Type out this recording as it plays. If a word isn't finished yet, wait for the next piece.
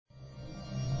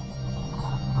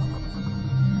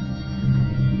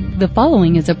The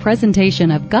following is a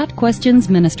presentation of Got Questions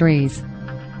Ministries.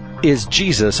 Is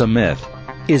Jesus a myth?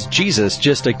 Is Jesus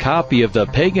just a copy of the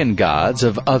pagan gods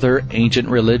of other ancient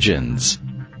religions?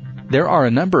 There are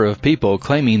a number of people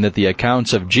claiming that the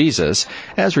accounts of Jesus,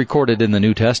 as recorded in the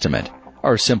New Testament,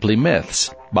 are simply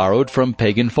myths, borrowed from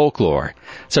pagan folklore,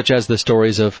 such as the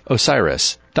stories of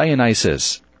Osiris,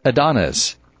 Dionysus,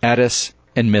 Adonis, Attis,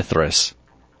 and Mithras.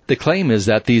 The claim is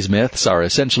that these myths are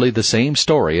essentially the same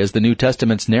story as the New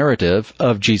Testament's narrative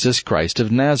of Jesus Christ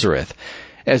of Nazareth.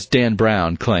 As Dan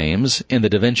Brown claims in the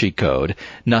Da Vinci Code,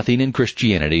 nothing in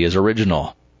Christianity is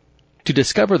original. To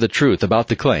discover the truth about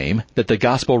the claim that the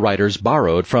Gospel writers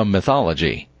borrowed from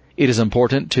mythology, it is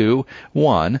important to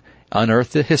 1.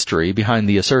 Unearth the history behind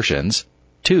the assertions,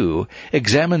 2.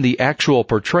 Examine the actual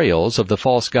portrayals of the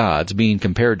false gods being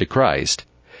compared to Christ,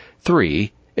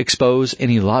 3. Expose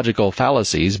any logical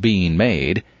fallacies being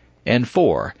made, and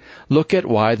 4. Look at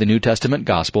why the New Testament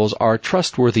Gospels are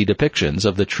trustworthy depictions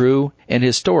of the true and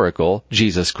historical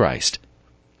Jesus Christ.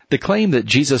 The claim that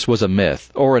Jesus was a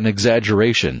myth or an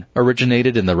exaggeration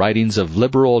originated in the writings of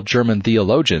liberal German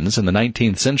theologians in the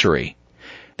 19th century.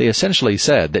 They essentially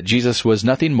said that Jesus was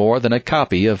nothing more than a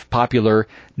copy of popular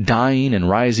dying and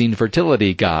rising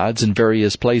fertility gods in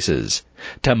various places: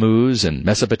 Tammuz in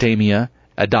Mesopotamia,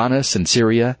 Adonis in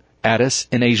Syria, Attis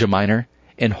in Asia Minor,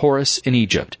 and Horus in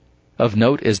Egypt. Of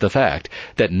note is the fact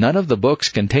that none of the books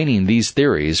containing these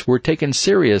theories were taken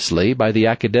seriously by the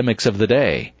academics of the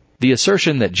day. The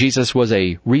assertion that Jesus was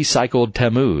a recycled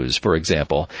Tammuz, for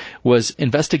example, was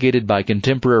investigated by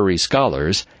contemporary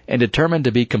scholars and determined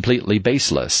to be completely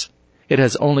baseless. It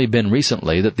has only been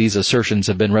recently that these assertions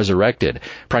have been resurrected,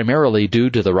 primarily due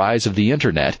to the rise of the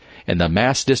Internet and the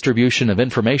mass distribution of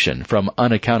information from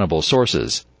unaccountable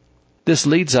sources. This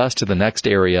leads us to the next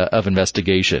area of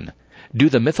investigation. Do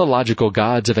the mythological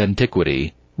gods of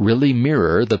antiquity really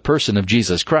mirror the person of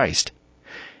Jesus Christ?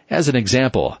 As an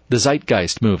example, the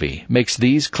Zeitgeist movie makes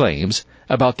these claims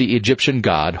about the Egyptian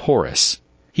god Horus.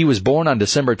 He was born on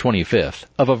December 25th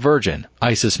of a virgin,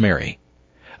 Isis Mary.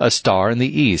 A star in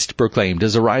the east proclaimed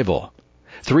his arrival.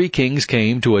 3 kings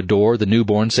came to adore the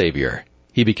newborn Savior.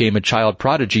 He became a child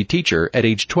prodigy teacher at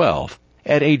age 12.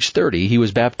 At age 30, he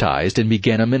was baptized and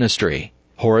began a ministry.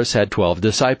 Horus had 12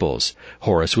 disciples.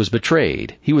 Horus was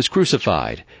betrayed. He was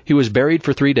crucified. He was buried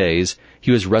for 3 days. He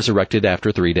was resurrected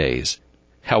after 3 days.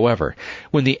 However,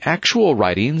 when the actual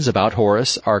writings about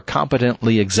Horus are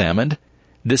competently examined,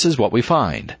 this is what we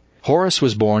find. Horus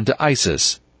was born to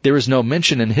Isis. There is no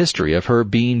mention in history of her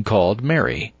being called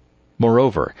Mary.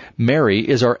 Moreover, Mary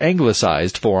is our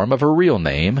anglicized form of her real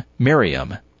name,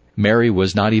 Miriam. Mary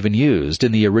was not even used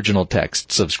in the original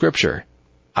texts of Scripture.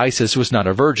 Isis was not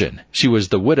a virgin. She was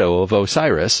the widow of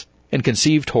Osiris and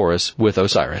conceived Horus with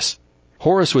Osiris.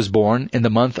 Horus was born in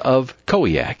the month of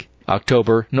Khoiak,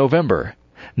 October-November,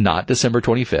 not December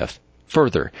 25th.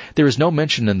 Further, there is no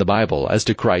mention in the Bible as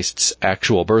to Christ's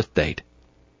actual birth date.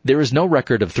 There is no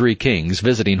record of 3 kings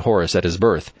visiting Horus at his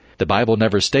birth. The Bible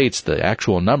never states the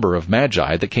actual number of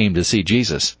magi that came to see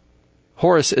Jesus.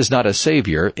 Horus is not a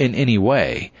savior in any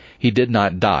way. He did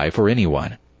not die for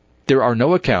anyone. There are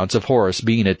no accounts of Horus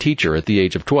being a teacher at the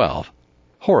age of 12.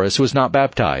 Horus was not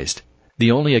baptized. The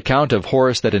only account of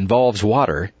Horus that involves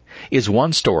water is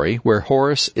one story where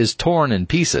Horus is torn in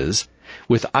pieces,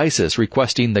 with Isis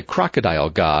requesting the crocodile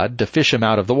god to fish him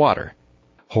out of the water.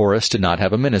 Horus did not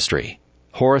have a ministry.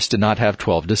 Horus did not have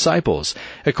 12 disciples.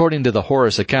 According to the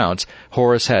Horus accounts,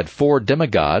 Horus had 4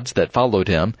 demigods that followed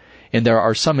him, and there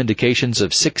are some indications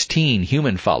of 16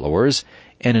 human followers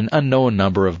and an unknown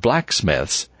number of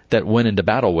blacksmiths that went into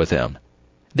battle with him.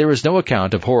 There is no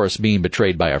account of Horus being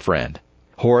betrayed by a friend.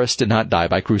 Horus did not die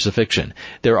by crucifixion.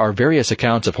 There are various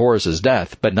accounts of Horus's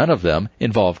death, but none of them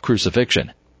involve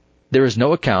crucifixion. There is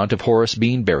no account of Horus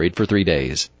being buried for 3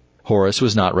 days. Horus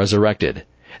was not resurrected.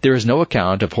 There is no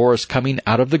account of Horus coming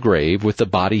out of the grave with the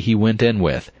body he went in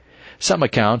with. Some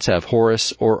accounts have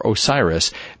Horus or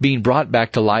Osiris being brought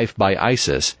back to life by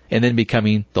Isis and then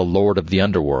becoming the lord of the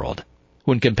underworld.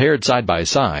 When compared side by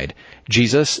side,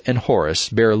 Jesus and Horus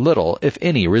bear little, if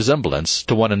any, resemblance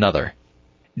to one another.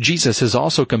 Jesus is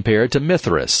also compared to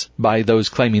Mithras by those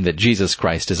claiming that Jesus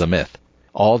Christ is a myth.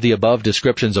 All the above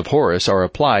descriptions of Horus are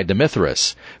applied to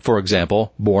Mithras. For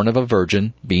example, born of a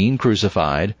virgin, being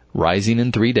crucified, rising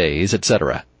in 3 days,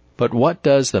 etc. But what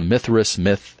does the Mithras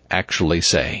myth actually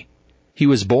say? He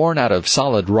was born out of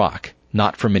solid rock,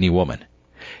 not from any woman.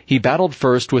 He battled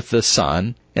first with the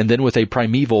sun, and then with a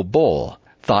primeval bull,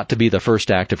 thought to be the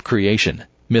first act of creation.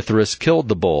 Mithras killed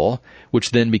the bull,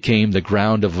 which then became the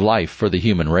ground of life for the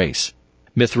human race.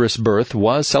 Mithras' birth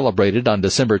was celebrated on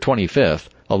December 25th,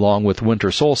 along with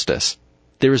winter solstice.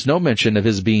 There is no mention of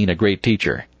his being a great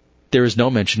teacher. There is no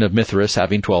mention of Mithras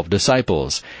having 12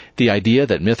 disciples. The idea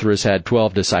that Mithras had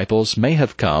 12 disciples may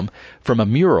have come from a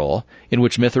mural in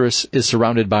which Mithras is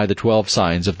surrounded by the 12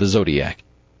 signs of the zodiac.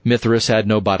 Mithras had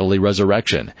no bodily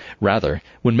resurrection. Rather,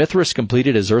 when Mithras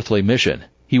completed his earthly mission,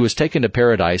 he was taken to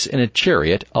paradise in a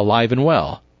chariot, alive and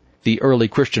well. The early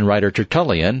Christian writer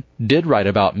Tertullian did write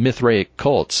about Mithraic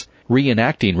cults,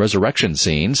 reenacting resurrection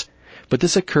scenes, but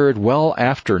this occurred well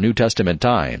after New Testament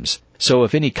times, so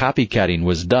if any copycatting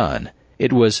was done,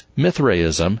 it was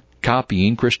Mithraism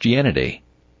copying Christianity.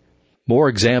 More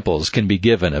examples can be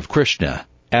given of Krishna,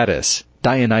 Attis,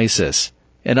 Dionysus,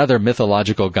 and other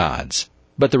mythological gods.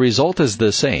 But the result is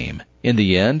the same. In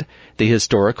the end, the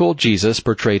historical Jesus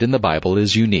portrayed in the Bible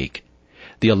is unique.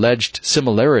 The alleged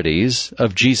similarities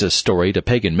of Jesus' story to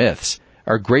pagan myths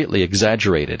are greatly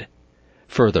exaggerated.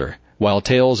 Further, while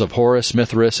tales of Horus,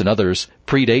 Mithras, and others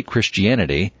predate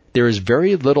Christianity, there is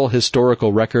very little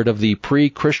historical record of the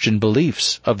pre-Christian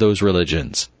beliefs of those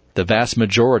religions. The vast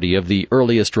majority of the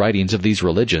earliest writings of these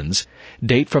religions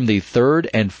date from the 3rd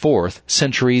and 4th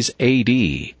centuries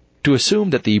A.D., To assume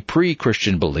that the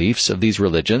pre-Christian beliefs of these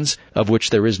religions, of which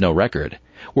there is no record,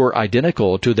 were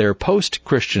identical to their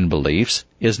post-Christian beliefs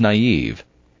is naive.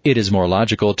 It is more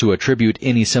logical to attribute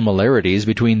any similarities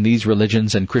between these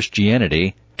religions and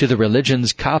Christianity to the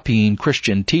religions copying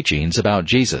Christian teachings about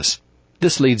Jesus.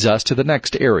 This leads us to the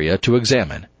next area to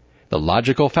examine: the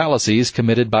logical fallacies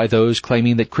committed by those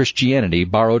claiming that Christianity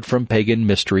borrowed from pagan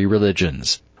mystery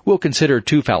religions. We'll consider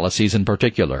 2 fallacies in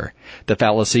particular: the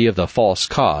fallacy of the false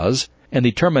cause and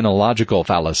the terminological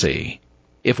fallacy.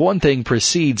 If one thing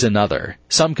precedes another,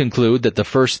 some conclude that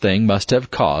the first thing must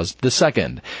have caused the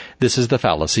second. This is the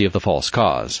fallacy of the false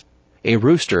cause. A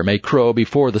rooster may crow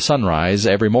before the sunrise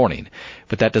every morning,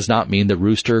 but that does not mean the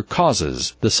rooster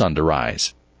causes the sun to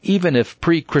rise. Even if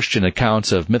pre-Christian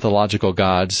accounts of mythological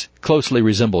gods closely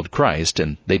resembled Christ,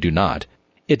 and they do not,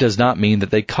 it does not mean that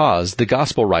they caused the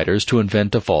gospel writers to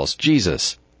invent a false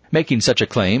Jesus. Making such a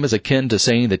claim is akin to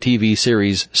saying the TV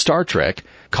series Star Trek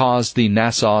caused the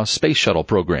NASA space shuttle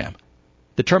program.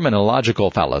 The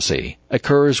terminological fallacy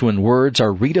occurs when words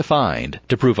are redefined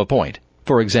to prove a point.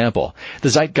 For example, the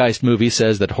Zeitgeist movie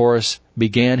says that Horus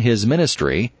began his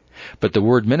ministry, but the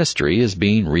word ministry is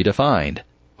being redefined.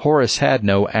 Horus had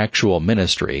no actual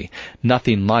ministry,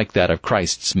 nothing like that of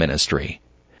Christ's ministry.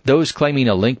 Those claiming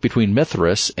a link between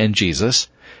Mithras and Jesus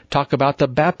talk about the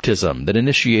baptism that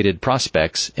initiated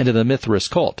prospects into the Mithras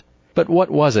cult. But what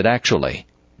was it actually?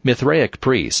 Mithraic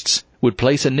priests would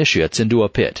place initiates into a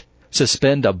pit,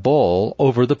 suspend a bull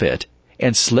over the pit,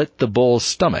 and slit the bull's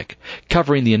stomach,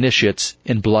 covering the initiates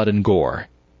in blood and gore.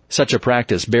 Such a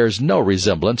practice bears no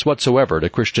resemblance whatsoever to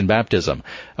Christian baptism,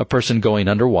 a person going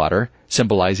underwater,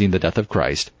 symbolizing the death of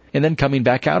Christ, and then coming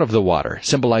back out of the water,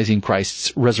 symbolizing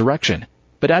Christ's resurrection.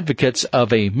 But advocates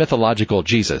of a mythological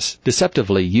Jesus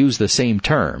deceptively use the same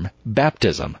term,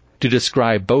 baptism, to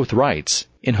describe both rites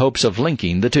in hopes of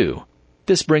linking the two.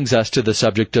 This brings us to the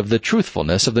subject of the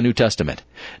truthfulness of the New Testament.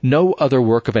 No other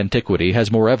work of antiquity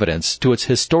has more evidence to its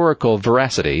historical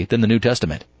veracity than the New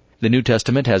Testament. The New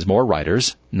Testament has more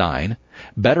writers, 9,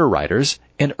 better writers,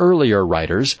 and earlier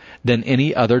writers than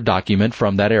any other document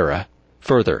from that era.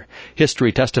 Further,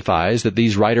 history testifies that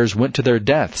these writers went to their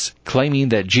deaths claiming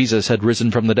that Jesus had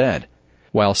risen from the dead.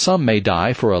 While some may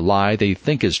die for a lie they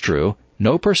think is true,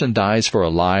 no person dies for a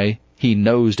lie he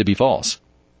knows to be false.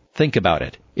 Think about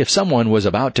it. If someone was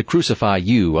about to crucify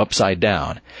you upside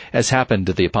down, as happened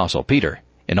to the Apostle Peter,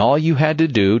 and all you had to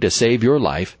do to save your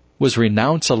life was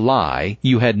renounce a lie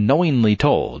you had knowingly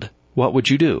told, what would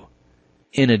you do?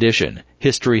 In addition,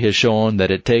 history has shown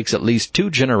that it takes at least 2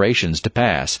 generations to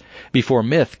pass before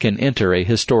myth can enter a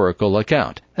historical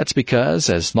account. That's because,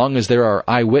 as long as there are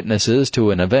eyewitnesses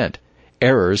to an event,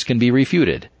 errors can be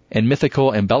refuted, and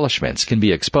mythical embellishments can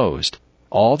be exposed.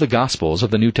 All the Gospels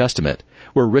of the New Testament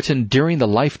were written during the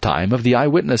lifetime of the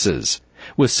eyewitnesses,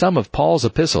 with some of Paul's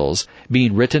epistles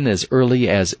being written as early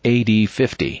as AD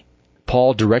 50.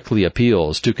 Paul directly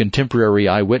appeals to contemporary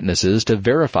eyewitnesses to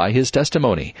verify his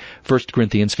testimony, 1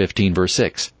 Corinthians 15, verse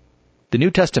 6. The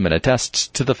New Testament attests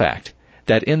to the fact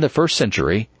that in the first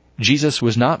century, Jesus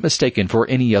was not mistaken for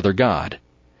any other god.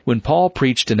 When Paul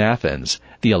preached in Athens,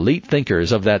 the elite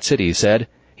thinkers of that city said,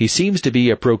 "He seems to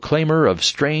be a proclaimer of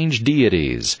strange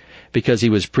deities," because he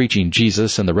was preaching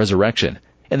Jesus and the resurrection.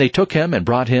 And they took him and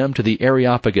brought him to the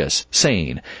Areopagus,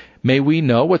 saying, "May we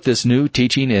know what this new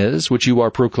teaching is which you are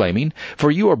proclaiming?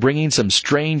 For you are bringing some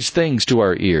strange things to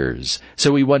our ears,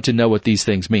 so we want to know what these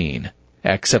things mean."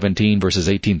 Acts 17, verses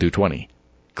 18 through 20.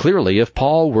 Clearly, if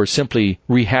Paul were simply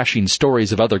rehashing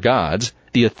stories of other gods,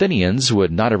 the Athenians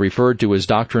would not have referred to his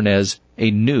doctrine as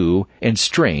a new and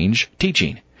strange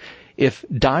teaching. If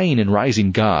dying and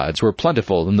rising gods were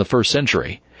plentiful in the first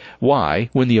century, why,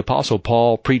 when the Apostle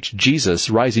Paul preached Jesus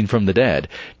rising from the dead,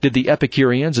 did the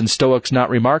Epicureans and Stoics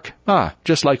not remark,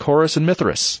 just like Horus and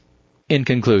Mithras? In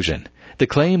conclusion, the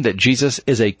claim that Jesus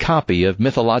is a copy of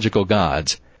mythological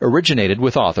gods originated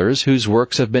with authors whose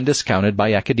works have been discounted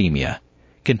by academia,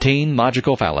 contain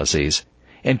logical fallacies,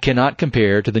 and cannot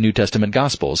compare to the New Testament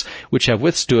Gospels, which have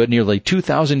withstood nearly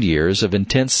 2,000 years of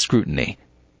intense scrutiny.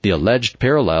 The alleged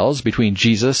parallels between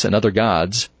Jesus and other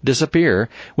gods disappear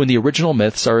when the original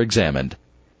myths are examined.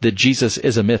 The Jesus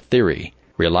is a myth theory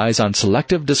relies on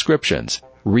selective descriptions,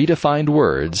 redefined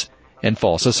words, and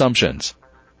false assumptions.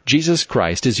 Jesus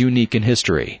Christ is unique in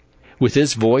history, with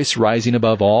his voice rising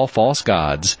above all false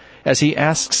gods as he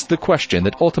asks the question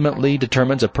that ultimately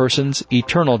determines a person's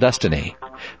eternal destiny.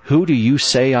 Who do you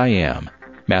say I am?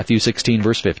 Matthew 16,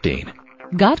 verse 15.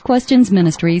 Got Questions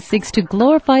Ministry seeks to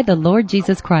glorify the Lord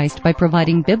Jesus Christ by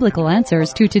providing biblical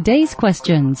answers to today's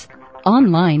questions.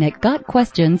 Online at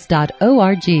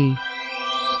gotquestions.org.